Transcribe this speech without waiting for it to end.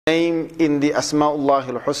Name in the Asma'ullah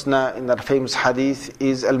al-Husna in that famous hadith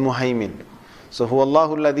is al-Muhaymin. So huwa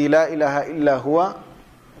Allahu alladhi la ilaha illa huwa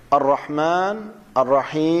ar-Rahman,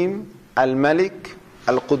 ar-Rahim, al-Malik,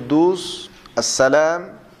 al-Quddus,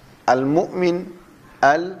 al-Salam, al-Mu'min,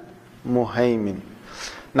 al-Muhaymin.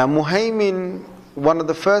 Now Muhaymin, one of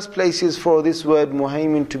the first places for this word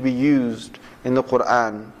Muhaymin to be used in the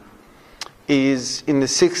Quran is in the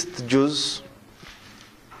 6th juz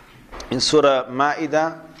in Surah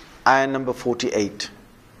Ma'idah, ayah number 48.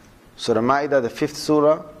 Surah Ma'idah, the 5th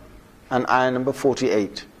surah, and ayah number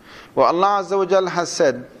 48. Well, Allah Azza wa Jal has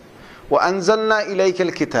said, وَأَنزَلْنَا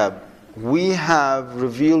إِلَيْكَ الْكِتَابِ, we have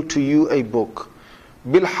revealed to you a book,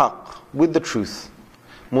 بِالْحَقِّ, with the truth,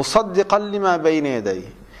 مُصَدِّقًا لِمَا بَيْنَ يَدَيْهِ,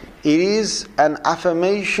 it is an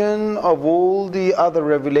affirmation of all the other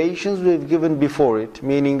revelations we've given before it,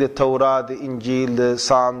 meaning the Torah, the Injil, the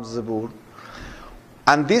Psalms, the Zabur.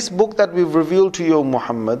 And this book that we've revealed to you,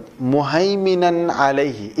 Muhammad, muhaiminan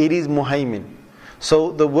alayhi, it is muhaimin.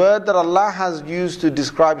 So the word that Allah has used to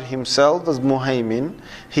describe himself as muhaimin,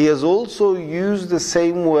 he has also used the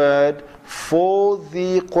same word for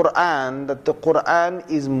the Quran, that the Quran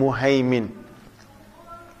is muhaimin.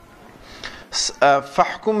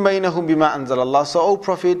 فَحْكُمْ بَيْنَهُمْ بِمَا أَنزَلَ اللَّهُ. So, O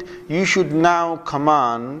Prophet, you should now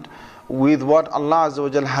command with what Allah Azza wa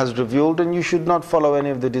Jal has revealed, and you should not follow any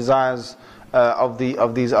of the desires of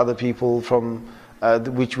these other people from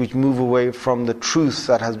which move away from the truth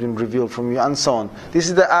that has been revealed from you, and so on. This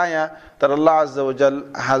is the ayah that Allah Azza wa Jal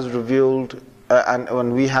has revealed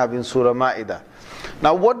and we have in Surah Ma'idah.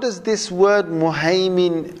 Now what does this word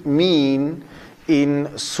Muhaymin mean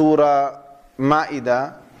in Surah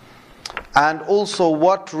Ma'idah, and also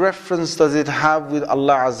what reference does it have with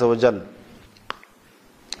Allah Azza wa Jal?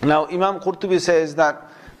 Now Imam Qurtubi says that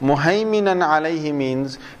Muhaiminan alayhi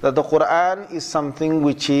means that the Quran is something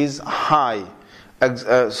which is high.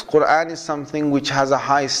 Quran is something which has a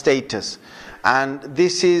high status. And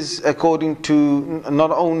this is according to not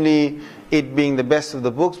only it being the best of the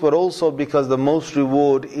books, but also because the most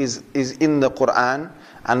reward is in the Quran,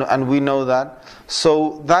 and we know that.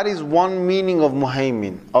 So that is one meaning of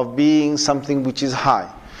Muhaimin, of being something which is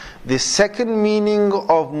high. The second meaning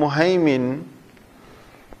of Muhaimin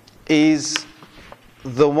is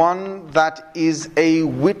the one that is a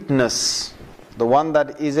witness. The one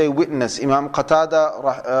that is a witness. Imam Qatada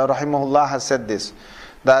rahimahullah has said this,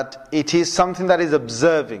 that it is something that is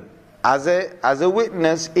observing. As a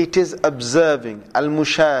witness, it is observing.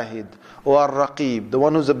 Al-Shaheed or al Raqeeb, the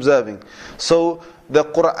one who's observing. So the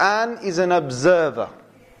Quran is an observer.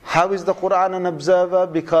 How is the Quran an observer?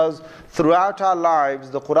 Because throughout our lives,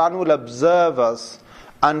 the Quran will observe us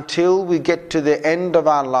until we get to the end of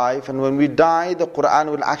our life, and when we die, the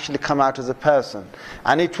Quran will actually come out as a person,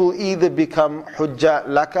 and it will either become hujja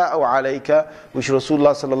laka or alayka, which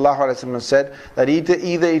Rasulullah sallallahu alaihi wasallam said, that either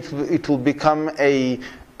it will become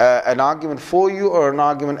an argument for you or an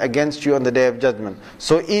argument against you on the Day of Judgment.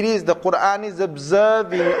 So it is, the Quran is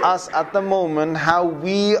observing us at the moment how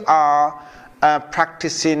we are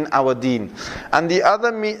practicing our deen. And the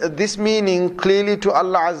other this meaning clearly to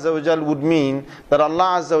Allah Azza wa Jal would mean that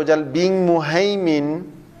Allah Azza wa Jal being Muhaymin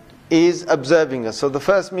is observing us. So the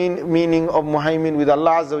first meaning of Muhaymin with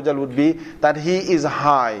Allah Azza wa Jal would be that He is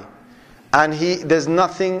high, and there's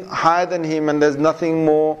nothing higher than Him, and there's nothing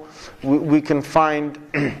more we can find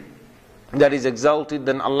that is exalted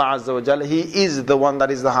than Allah Azza wa Jal. He is the one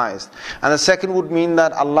that is the highest. And the second would mean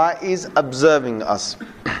that Allah is observing us.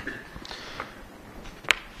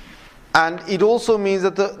 And it also means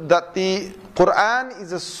that the Quran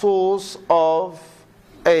is a source of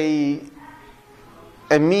a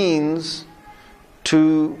means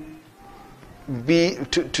to be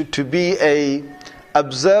a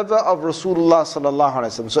observer of Rasulullah sallallahu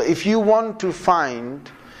alaihi wasallam. So if you want to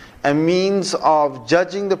find a means of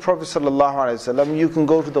judging the Prophet sallallahu alaihi wasallam, you can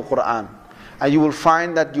go to the Quran, and you will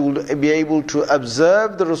find that you will be able to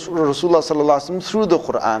observe the Rasulullah sallallahu alaihi wasallam through the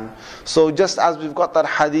Quran. So just as we've got that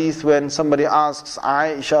hadith when somebody asks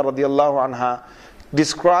Aisha radiallahu anha,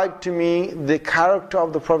 describe to me the character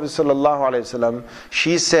of the Prophet sallallahu alaihi wasallam,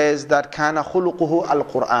 she says that kana khuluquhu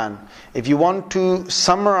al-Quran. If you want to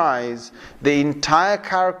summarize the entire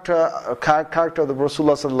character of the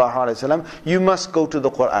Rasulullah sallallahu alaihi wasallam, you must go to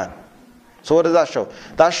the Quran. So what does that show?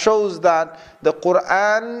 That shows that the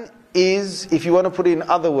Quran is, if you want to put it in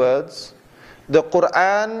other words, the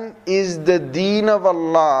Quran is the deen of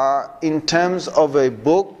Allah in terms of a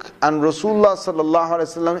book, and Rasulullah sallallahu alaihi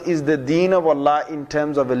wasallam is the deen of Allah in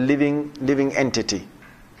terms of a living entity,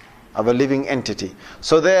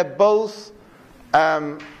 So they are both,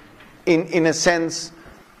 in a sense,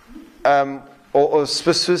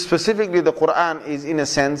 specifically the Quran is in a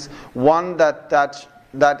sense one that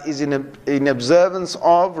is in observance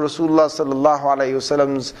of Rasulullah sallallahu alaihi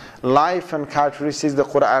wasallam's life and characteristics. The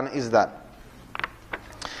Quran is that.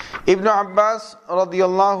 Ibn Abbas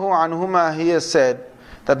radiyallahu anhuma here said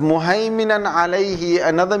that muhaiminan alayhi,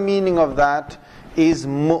 another meaning of that is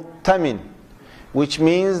mu'tamin, which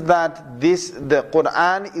means that the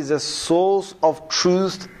Quran is a source of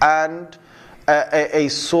truth and a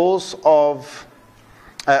source of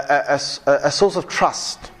trust.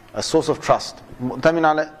 A source of trust. Mu'tamin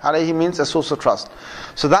alayhi means a source of trust.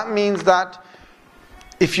 So that means that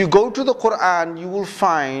if you go to the Quran, you will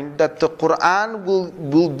find that the Quran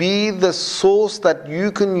will be the source that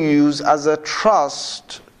you can use as a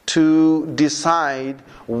trust to decide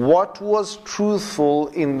what was truthful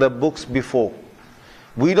in the books before.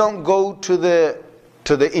 We don't go to the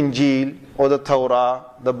Injil or the Torah,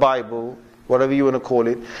 the Bible, whatever you want to call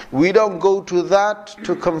it. We don't go to that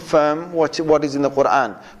to confirm what is in the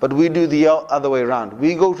Quran, but we do the other way around.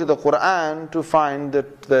 We go to the Quran to find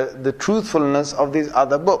the truthfulness of these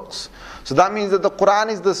other books. So that means that the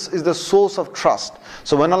Quran is the source of trust.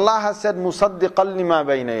 So when Allah has said musaddiqan lima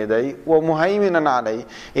bayna yaday wa muhaiminan alayhi,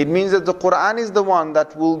 it means that the Quran is the one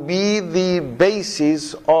that will be the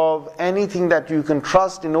basis of anything that you can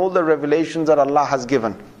trust in all the revelations that Allah has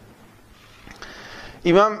given.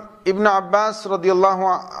 Imam Ibn Abbas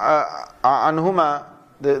radiyallahu anhuma,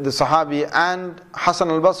 the Sahabi, and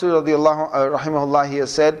Hasan al-Basri radiyallahu rahimahullah, he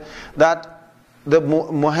has said that the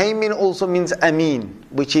Muhaymin also means Ameen,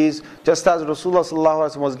 which is just as Rasulullah sallallahu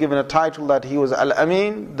alaihi wasallam was given a title that he was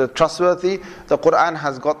al-Ameen, the trustworthy. The Quran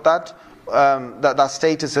has got that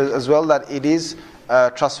status as well, that it is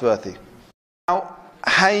trustworthy. Now,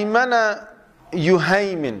 haymana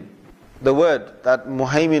yuhaymin, the word that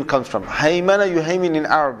muhaymin comes from, haymana yuhaymin in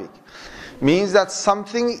Arabic, means that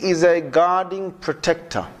something is a guarding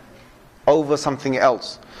protector over something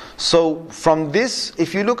else. So from this,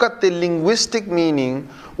 if you look at the linguistic meaning,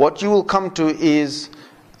 what you will come to is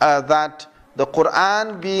that the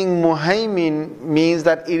Quran being muhaymin means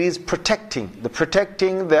that it is protecting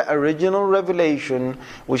the original revelation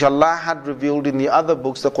which Allah had revealed in the other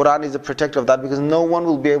books. The Quran is a protector of that, because no one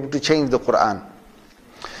will be able to change the Quran.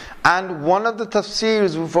 And one of the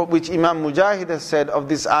tafsirs for which Imam Mujahid has said of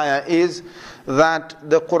this ayah is that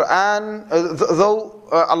the Quran, though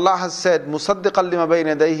Allah has said musaddiqan lima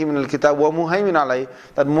bayna yadayhi min al-kitab wa muhaymin alayhi,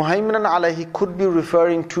 that muhayminan alayhi could be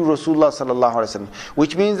referring to Rasulullah sallallahu alaihi wasallam,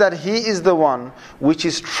 which means that he is the one which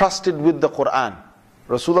is trusted with the Quran.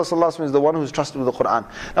 Rasulullah sallallahu alaihi wasallam is the one who is trusted with the Quran.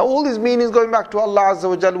 Now all these meanings going back to Allah azza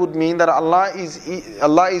wa jal would mean that Allah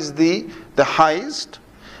is the highest.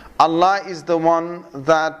 Allah is the one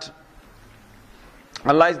that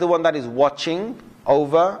is watching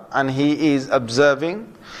over, and He is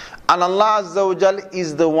observing. And Allah Azza wa Jal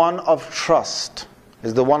is the one of trust.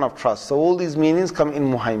 So all these meanings come in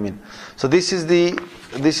Muhaymin. So this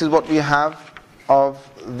is what we have of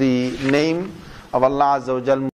the name of Allah Azza wa Jal.